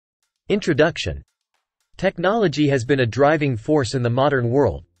Introduction. Technology has been a driving force in the modern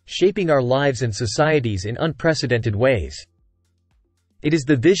world, shaping our lives and societies in unprecedented ways. It is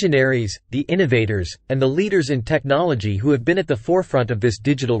the visionaries, the innovators, and the leaders in technology who have been at the forefront of this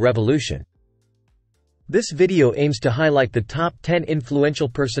digital revolution. This video aims to highlight the top 10 influential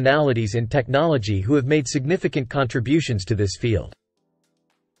personalities in technology who have made significant contributions to this field.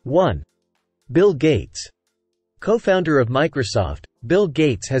 1. Bill Gates. Co-founder of Microsoft, Bill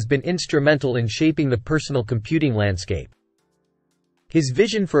Gates has been instrumental in shaping the personal computing landscape. His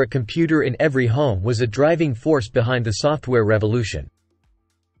vision for a computer in every home was a driving force behind the software revolution.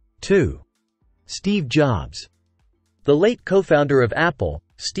 2. Steve Jobs. The late co-founder of Apple,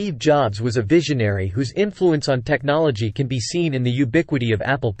 Steve Jobs was a visionary whose influence on technology can be seen in the ubiquity of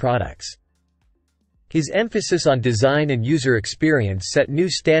Apple products. His emphasis on design and user experience set new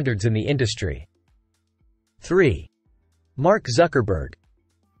standards in the industry. 3. Mark Zuckerberg.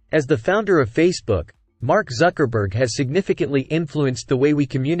 As the founder of Facebook, Mark Zuckerberg has significantly influenced the way we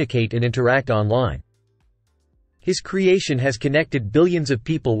communicate and interact online. His creation has connected billions of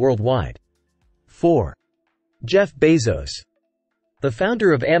people worldwide. 4. Jeff Bezos. The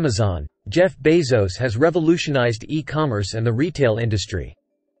founder of Amazon, Jeff Bezos has revolutionized e-commerce and the retail industry.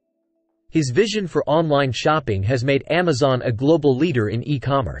 His vision for online shopping has made Amazon a global leader in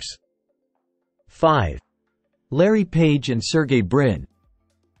e-commerce. 5. Larry Page and Sergey Brin.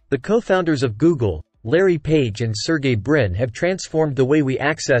 The co-founders of Google, Larry Page and Sergey Brin, have transformed the way we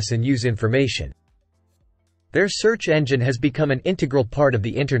access and use information. Their search engine has become an integral part of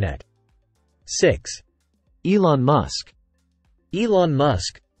the Internet. 6. Elon Musk. Elon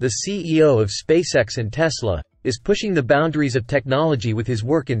Musk, the CEO of SpaceX and Tesla, is pushing the boundaries of technology with his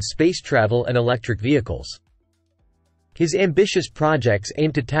work in space travel and electric vehicles. His ambitious projects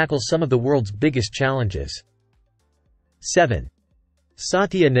aim to tackle some of the world's biggest challenges. 7.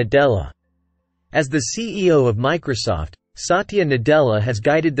 Satya Nadella. As the CEO of Microsoft, Satya Nadella has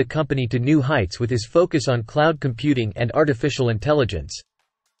guided the company to new heights with his focus on cloud computing and artificial intelligence.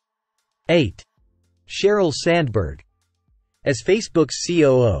 8. Sheryl Sandberg. As Facebook's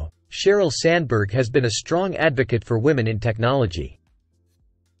COO, Sheryl Sandberg has been a strong advocate for women in technology.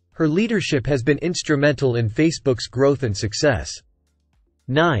 Her leadership has been instrumental in Facebook's growth and success.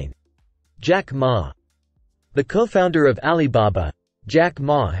 9. Jack Ma. The co-founder of Alibaba, Jack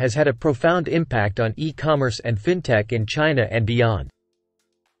Ma has had a profound impact on e-commerce and fintech in China and beyond.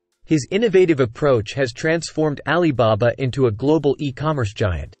 His innovative approach has transformed Alibaba into a global e-commerce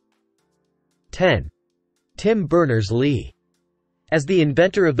giant. 10. Tim Berners-Lee. As the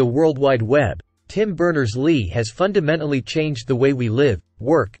inventor of the World Wide Web, Tim Berners-Lee has fundamentally changed the way we live,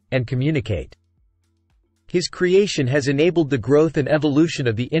 work, and communicate. His creation has enabled the growth and evolution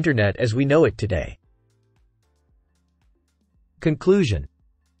of the Internet as we know it today. Conclusion.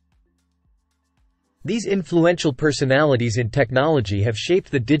 These influential personalities in technology have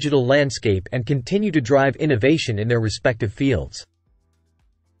shaped the digital landscape and continue to drive innovation in their respective fields.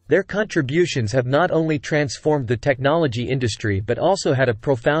 Their contributions have not only transformed the technology industry but also had a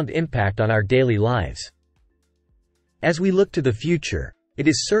profound impact on our daily lives. As we look to the future, it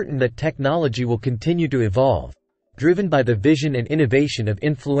is certain that technology will continue to evolve, driven by the vision and innovation of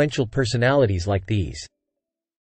influential personalities like these.